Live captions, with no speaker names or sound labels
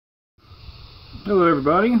Hello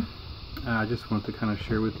everybody. I just wanted to kind of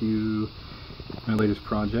share with you my latest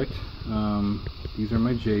project. These are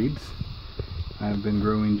my Jades. I've been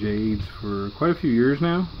growing Jades for quite a few years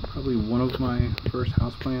now. Probably one of my first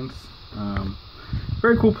houseplants.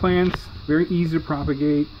 Very cool plants, very easy to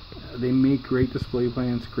propagate. They make great display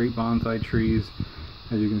plants, great bonsai trees,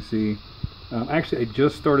 as you can see. Actually, I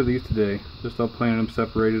just started these today. Just planted them,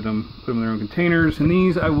 separated them, put them in their own containers, and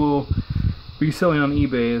these I will be selling on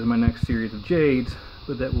eBay as my next series of Jades,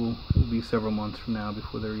 but that will be several months from now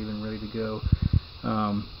before they're even ready to go.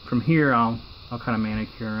 From here, I'll kind of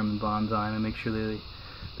manicure them and bonsai them and make sure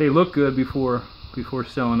they look good before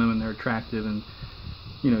selling them, and they're attractive, and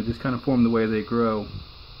just kind of form the way they grow.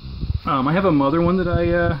 I have a mother one that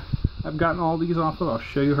I've gotten all these off of. I'll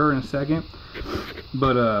show you her in a second.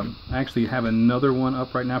 But I actually have another one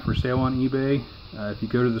up right now for sale on eBay. If you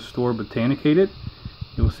go to the store Botanicated,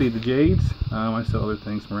 you'll see the Jades. I sell other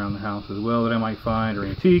things from around the house as well that I might find, or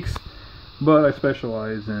antiques, but I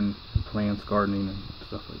specialize in plants, gardening, and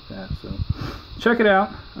stuff like that. So check it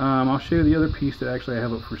out. I'll show you the other piece that actually I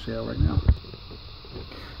have up for sale right now.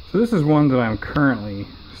 So this is one that I'm currently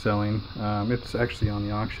selling. It's actually on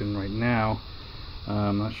the auction right now.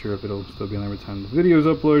 I'm not sure if it'll still be on every time the video is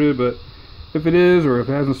uploaded, but if it is, or if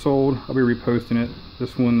it hasn't sold, I'll be reposting it.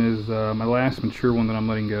 This one is my last mature one that I'm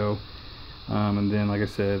letting go. And then, like I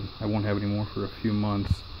said, I won't have any more for a few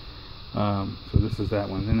months. So this is that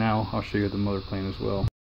one. And now I'll show you the mother plant as well.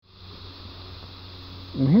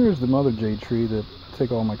 And here's the mother jade tree that I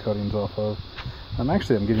take all my cuttings off of. I'm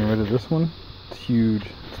getting rid of this one. It's huge.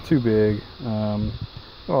 It's too big. A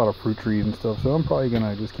lot of fruit trees and stuff. So I'm probably going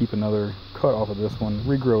to just keep another cut off of this one.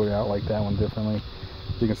 Regrow it out like that one differently.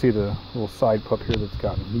 You can see the little side pup here that's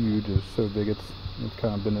gotten huge. Is so big it's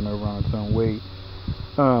kind of bending over on its own weight.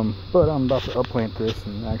 But I'm about to upplant this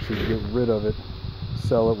and actually get rid of it,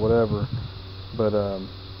 sell it, whatever. But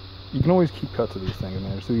you can always keep cuts of these things,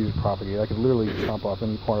 man. They're so easy to propagate. I could literally chop off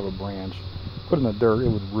any part of a branch, put it in the dirt, it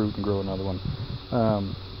would root and grow another one.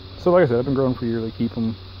 So like I said, I've been growing for years. I keep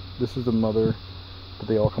them. This is the mother that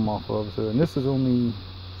they all come off of. So, and this is only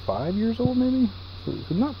 5 years old, maybe. So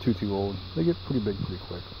not too old. They get pretty big pretty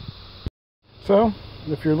quick. So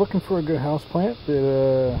if you're looking for a good house plant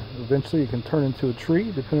that eventually you can turn into a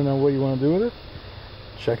tree, depending on what you want to do with it,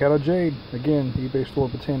 check out a Jade. Again, eBay store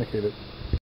Botanicated.